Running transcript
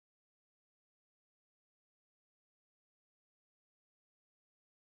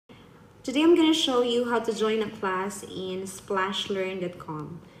Today I'm going to show you how to join a class in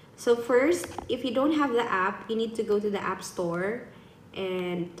Splashlearn.com. So first, if you don't have the app, you need to go to the App Store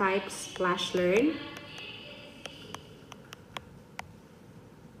and type Splashlearn.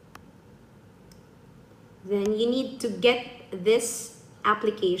 Then you need to get this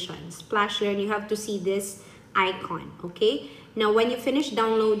application, Splashlearn. You have to see this icon, okay? Now when you finish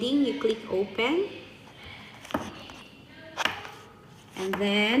downloading, you click open. And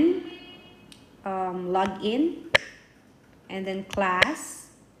then log in, and then class,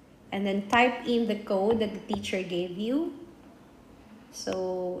 and then type in the code that the teacher gave you.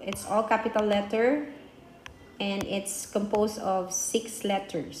 So it's all capital letter and it's composed of 6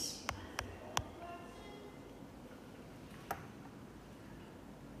 letters.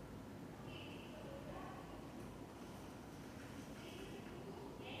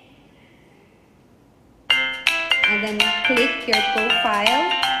 And then click your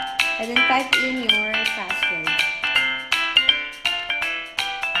profile and then type in your password.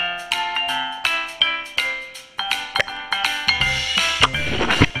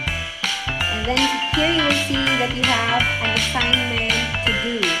 And then here you will see that you have an assignment to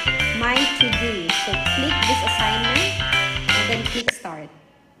do, my to do. So click this assignment and then click start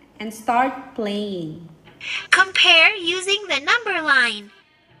and start playing. Compare using the number line.